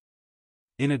top.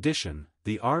 In addition,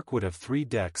 the ark would have 3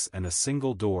 decks and a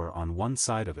single door on one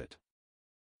side of it.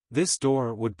 This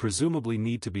door would presumably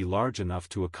need to be large enough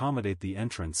to accommodate the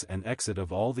entrance and exit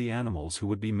of all the animals who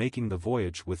would be making the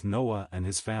voyage with Noah and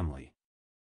his family.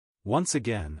 Once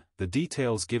again, the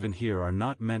details given here are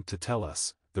not meant to tell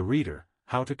us, the reader,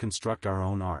 how to construct our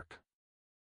own ark.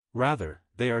 Rather,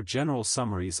 they are general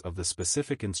summaries of the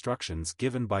specific instructions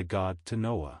given by God to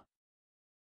Noah.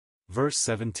 Verse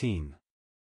 17.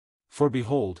 For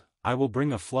behold, I will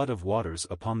bring a flood of waters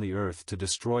upon the earth to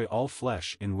destroy all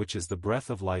flesh in which is the breath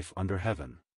of life under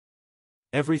heaven.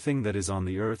 Everything that is on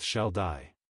the earth shall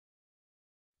die.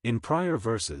 In prior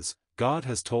verses, God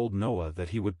has told Noah that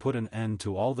he would put an end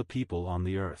to all the people on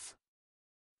the earth.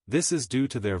 This is due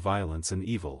to their violence and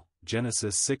evil,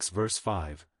 Genesis 6 verse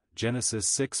 5, Genesis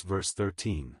 6 verse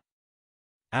 13.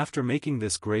 After making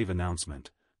this grave announcement,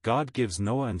 God gives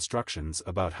Noah instructions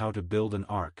about how to build an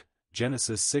ark,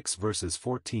 Genesis 6 verses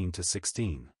 14 to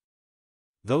 16.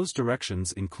 Those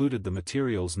directions included the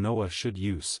materials Noah should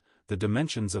use, the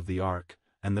dimensions of the ark,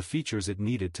 and the features it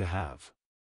needed to have.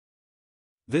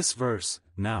 This verse,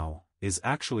 now, is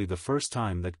actually the first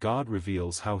time that God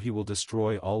reveals how he will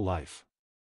destroy all life.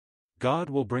 God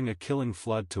will bring a killing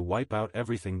flood to wipe out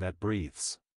everything that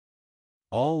breathes.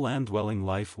 All land-dwelling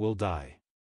life will die.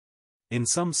 In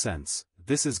some sense,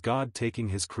 this is God taking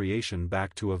his creation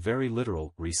back to a very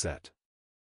literal reset.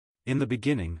 In the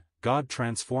beginning, God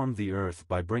transformed the earth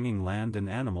by bringing land and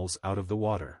animals out of the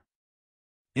water.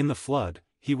 In the flood,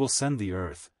 he will send the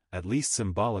earth, at least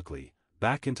symbolically,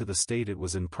 back into the state it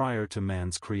was in prior to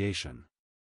man's creation.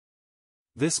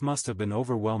 This must have been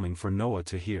overwhelming for Noah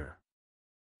to hear.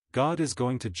 God is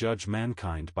going to judge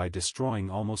mankind by destroying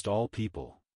almost all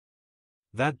people.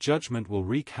 That judgment will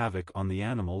wreak havoc on the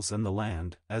animals and the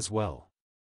land, as well.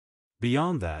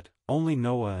 Beyond that, only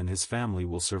Noah and his family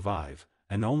will survive,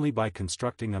 and only by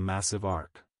constructing a massive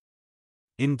ark.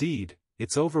 Indeed,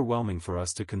 it's overwhelming for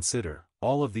us to consider,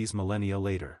 all of these millennia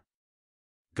later.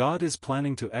 God is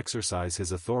planning to exercise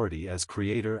his authority as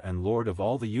creator and Lord of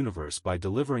all the universe by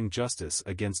delivering justice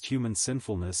against human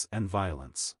sinfulness and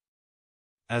violence.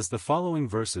 As the following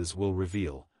verses will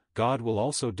reveal, God will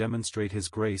also demonstrate his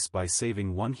grace by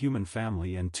saving 1 human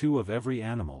family and 2 of every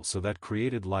animal so that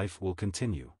created life will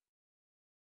continue.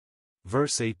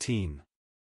 Verse 18.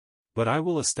 But I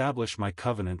will establish my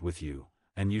covenant with you,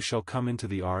 and you shall come into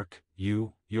the ark,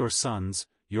 you, your sons,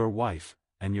 your wife,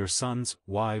 and your sons'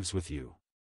 wives with you.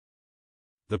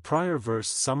 The prior verse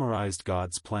summarized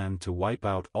God's plan to wipe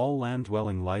out all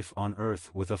land-dwelling life on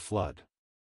earth with a flood.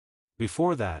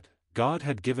 Before that, God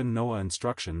had given Noah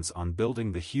instructions on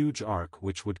building the huge ark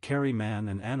which would carry man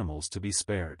and animals to be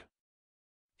spared.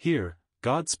 Here,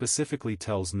 God specifically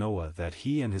tells Noah that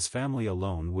he and his family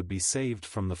alone would be saved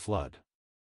from the flood.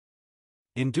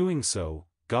 In doing so,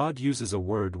 God uses a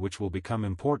word which will become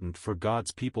important for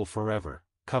God's people forever: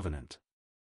 covenant.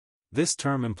 This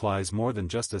term implies more than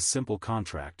just a simple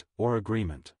contract or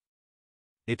agreement.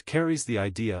 It carries the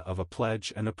idea of a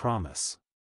pledge and a promise.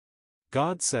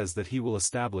 God says that he will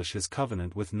establish his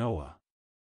covenant with Noah.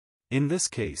 In this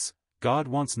case, God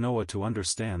wants Noah to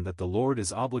understand that the Lord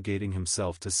is obligating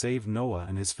himself to save Noah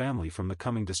and his family from the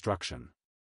coming destruction.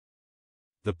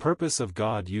 The purpose of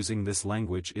God using this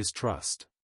language is trust.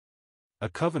 A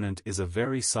covenant is a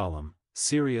very solemn,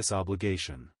 serious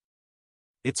obligation.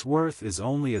 Its worth is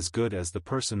only as good as the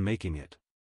person making it.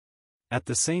 At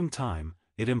the same time,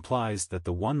 it implies that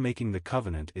the one making the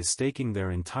covenant is staking their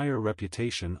entire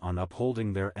reputation on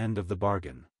upholding their end of the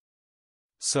bargain.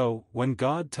 So, when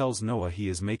God tells Noah he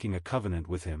is making a covenant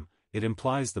with him, it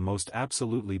implies the most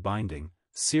absolutely binding,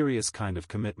 serious kind of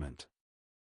commitment.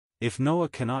 If Noah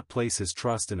cannot place his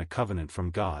trust in a covenant from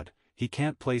God, he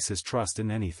can't place his trust in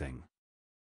anything.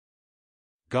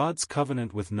 God's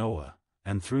covenant with Noah,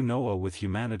 and through Noah with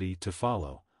humanity to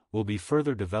follow, will be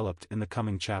further developed in the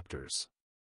coming chapters.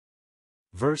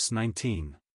 Verse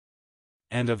 19.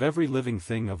 And of every living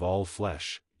thing of all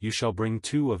flesh, you shall bring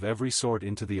 2 of every sort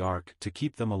into the ark to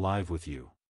keep them alive with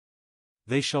you.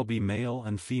 They shall be male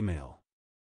and female.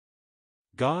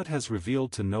 God has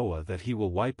revealed to Noah that he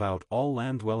will wipe out all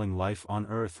land-dwelling life on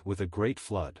earth with a great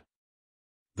flood.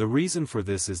 The reason for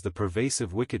this is the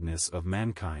pervasive wickedness of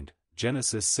mankind,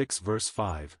 Genesis 6 verse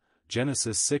 5,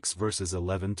 Genesis 6 verses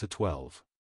 11 to 12.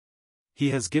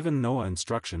 He has given Noah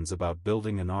instructions about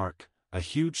building an ark, a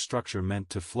huge structure meant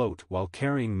to float while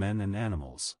carrying men and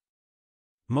animals.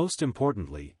 Most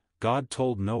importantly, God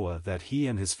told Noah that he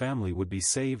and his family would be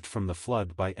saved from the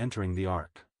flood by entering the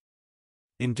ark.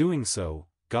 In doing so,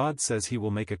 God says he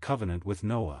will make a covenant with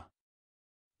Noah.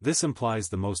 This implies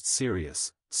the most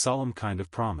serious, solemn kind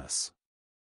of promise.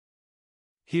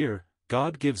 Here,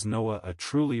 God gives Noah a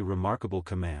truly remarkable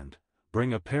command: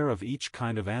 bring a pair of each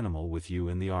kind of animal with you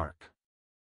in the ark.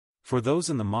 For those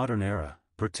in the modern era,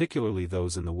 particularly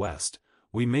those in the West,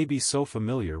 we may be so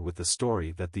familiar with the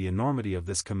story that the enormity of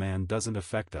this command doesn't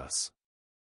affect us.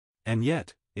 And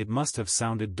yet, it must have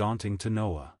sounded daunting to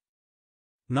Noah.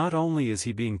 Not only is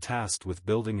he being tasked with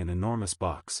building an enormous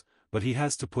box, but he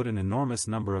has to put an enormous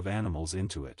number of animals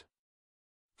into it.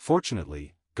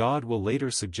 Fortunately, God will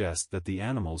later suggest that the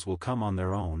animals will come on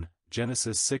their own,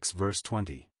 Genesis 6 verse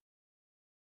 20.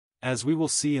 As we will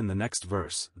see in the next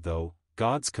verse, though,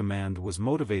 God's command was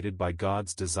motivated by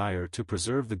God's desire to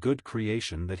preserve the good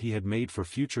creation that he had made for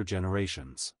future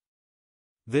generations.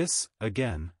 This,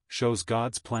 again, shows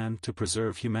God's plan to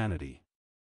preserve humanity.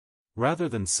 Rather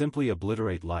than simply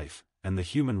obliterate life and the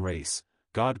human race,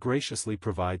 God graciously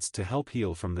provides to help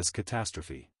heal from this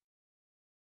catastrophe.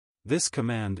 This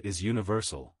command is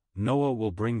universal: Noah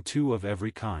will bring 2 of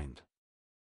every kind.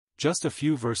 Just a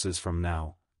few verses from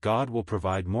now, God will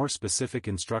provide more specific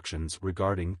instructions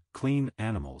regarding clean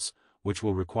animals, which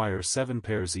will require 7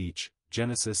 pairs each,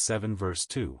 Genesis 7 verse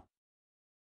 2.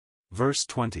 Verse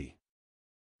 20.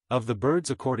 Of the birds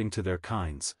according to their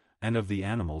kinds, and of the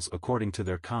animals according to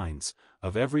their kinds,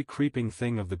 of every creeping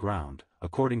thing of the ground,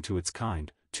 according to its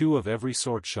kind, 2 of every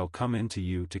sort shall come into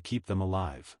you to keep them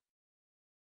alive.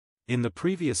 In the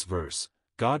previous verse,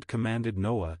 God commanded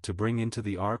Noah to bring into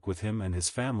the ark with him and his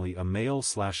family a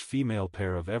male/female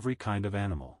pair of every kind of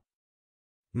animal.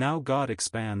 Now God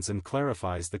expands and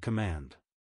clarifies the command.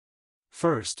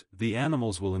 First, the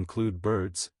animals will include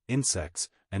birds, insects,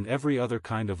 and every other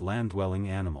kind of land-dwelling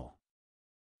animal.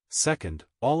 Second,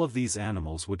 all of these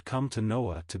animals would come to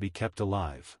Noah to be kept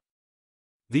alive.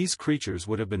 These creatures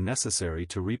would have been necessary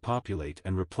to repopulate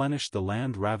and replenish the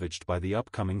land ravaged by the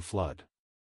upcoming flood.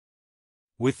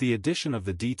 With the addition of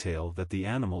the detail that the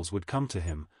animals would come to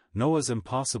him, Noah's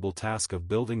impossible task of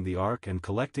building the ark and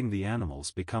collecting the animals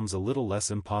becomes a little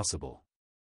less impossible.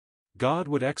 God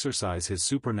would exercise his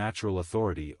supernatural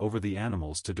authority over the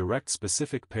animals to direct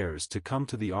specific pairs to come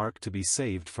to the ark to be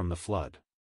saved from the flood.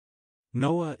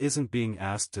 Noah isn't being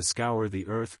asked to scour the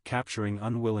earth capturing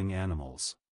unwilling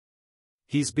animals.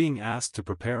 He's being asked to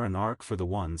prepare an ark for the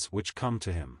ones which come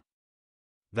to him.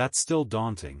 That's still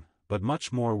daunting, but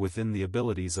much more within the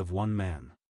abilities of one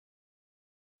man.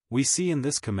 We see in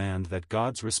this command that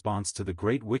God's response to the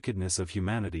great wickedness of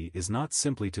humanity is not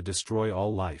simply to destroy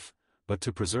all life, but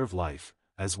to preserve life,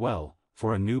 as well,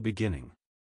 for a new beginning.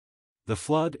 The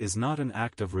flood is not an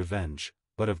act of revenge,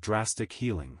 but of drastic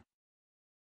healing.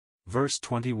 Verse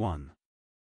 21.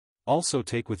 Also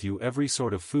take with you every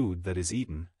sort of food that is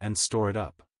eaten, and store it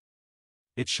up.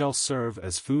 It shall serve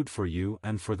as food for you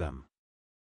and for them.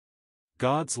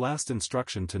 God's last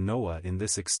instruction to Noah in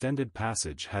this extended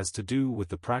passage has to do with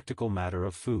the practical matter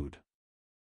of food.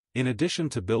 In addition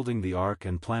to building the ark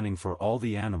and planning for all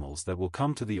the animals that will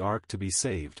come to the ark to be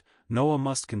saved, Noah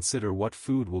must consider what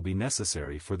food will be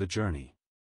necessary for the journey.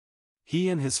 He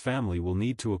and his family will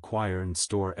need to acquire and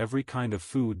store every kind of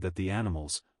food that the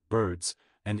animals, birds,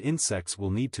 and insects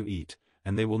will need to eat,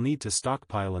 and they will need to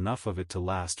stockpile enough of it to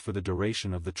last for the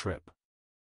duration of the trip.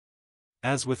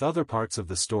 As with other parts of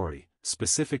the story,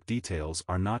 specific details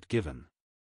are not given.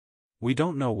 We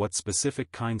don't know what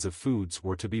specific kinds of foods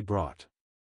were to be brought.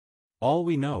 All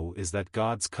we know is that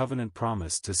God's covenant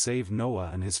promise to save Noah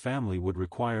and his family would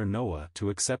require Noah to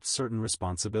accept certain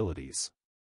responsibilities.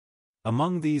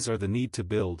 Among these are the need to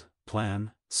build,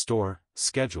 plan, store,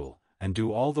 schedule, and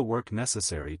do all the work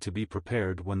necessary to be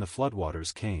prepared when the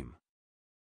floodwaters came.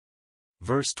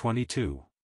 Verse 22.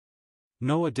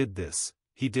 Noah did this,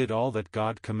 he did all that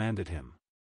God commanded him.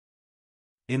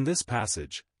 In this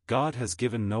passage, God has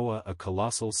given Noah a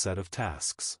colossal set of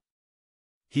tasks.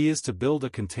 He is to build a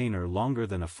container longer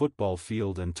than a football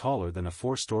field and taller than a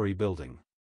 4-story building.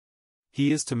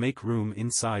 He is to make room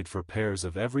inside for pairs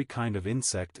of every kind of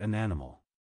insect and animal.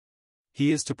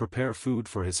 He is to prepare food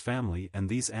for his family and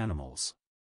these animals.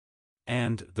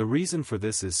 And the reason for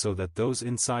this is so that those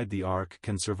inside the ark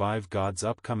can survive God's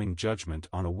upcoming judgment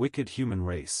on a wicked human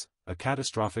race, a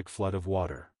catastrophic flood of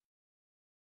water.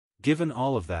 Given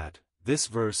all of that, this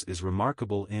verse is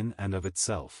remarkable in and of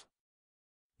itself.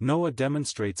 Noah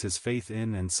demonstrates his faith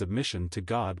in and submission to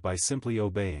God by simply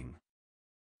obeying.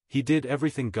 He did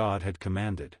everything God had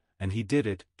commanded, and he did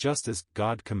it just as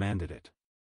God commanded it.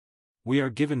 We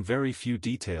are given very few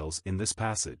details in this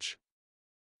passage.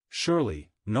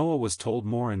 Surely, Noah was told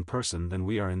more in person than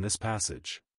we are in this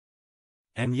passage.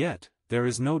 And yet, there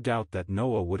is no doubt that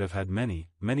Noah would have had many,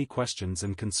 many questions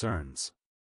and concerns.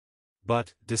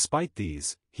 But, despite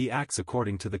these, he acts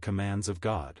according to the commands of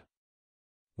God.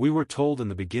 We were told in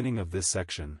the beginning of this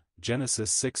section,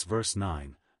 Genesis 6 verse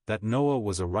 9, that Noah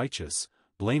was a righteous,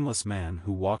 blameless man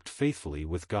who walked faithfully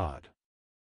with God.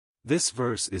 This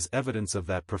verse is evidence of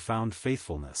that profound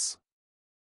faithfulness.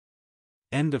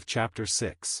 End of chapter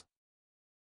 6.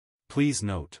 Please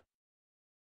note: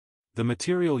 the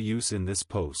material use in this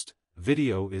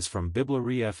video is from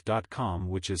BibleRef.com,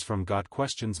 which is from Got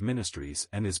Questions Ministries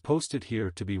and is posted here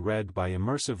to be read by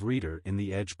immersive reader in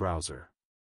the Edge browser.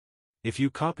 If you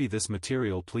copy this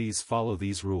material, please follow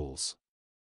these rules.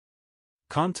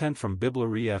 Content from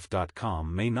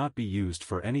BibleRef.com may not be used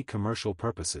for any commercial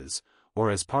purposes, or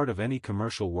as part of any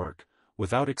commercial work,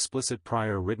 without explicit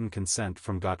prior written consent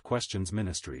from Got Questions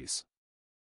Ministries.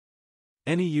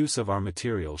 Any use of our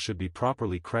material should be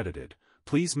properly credited.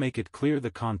 Please make it clear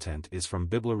the content is from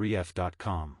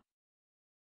BibleRef.com.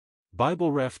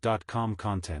 BibleRef.com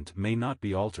content may not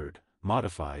be altered,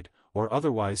 modified, or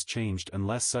otherwise changed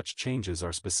unless such changes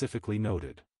are specifically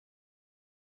noted.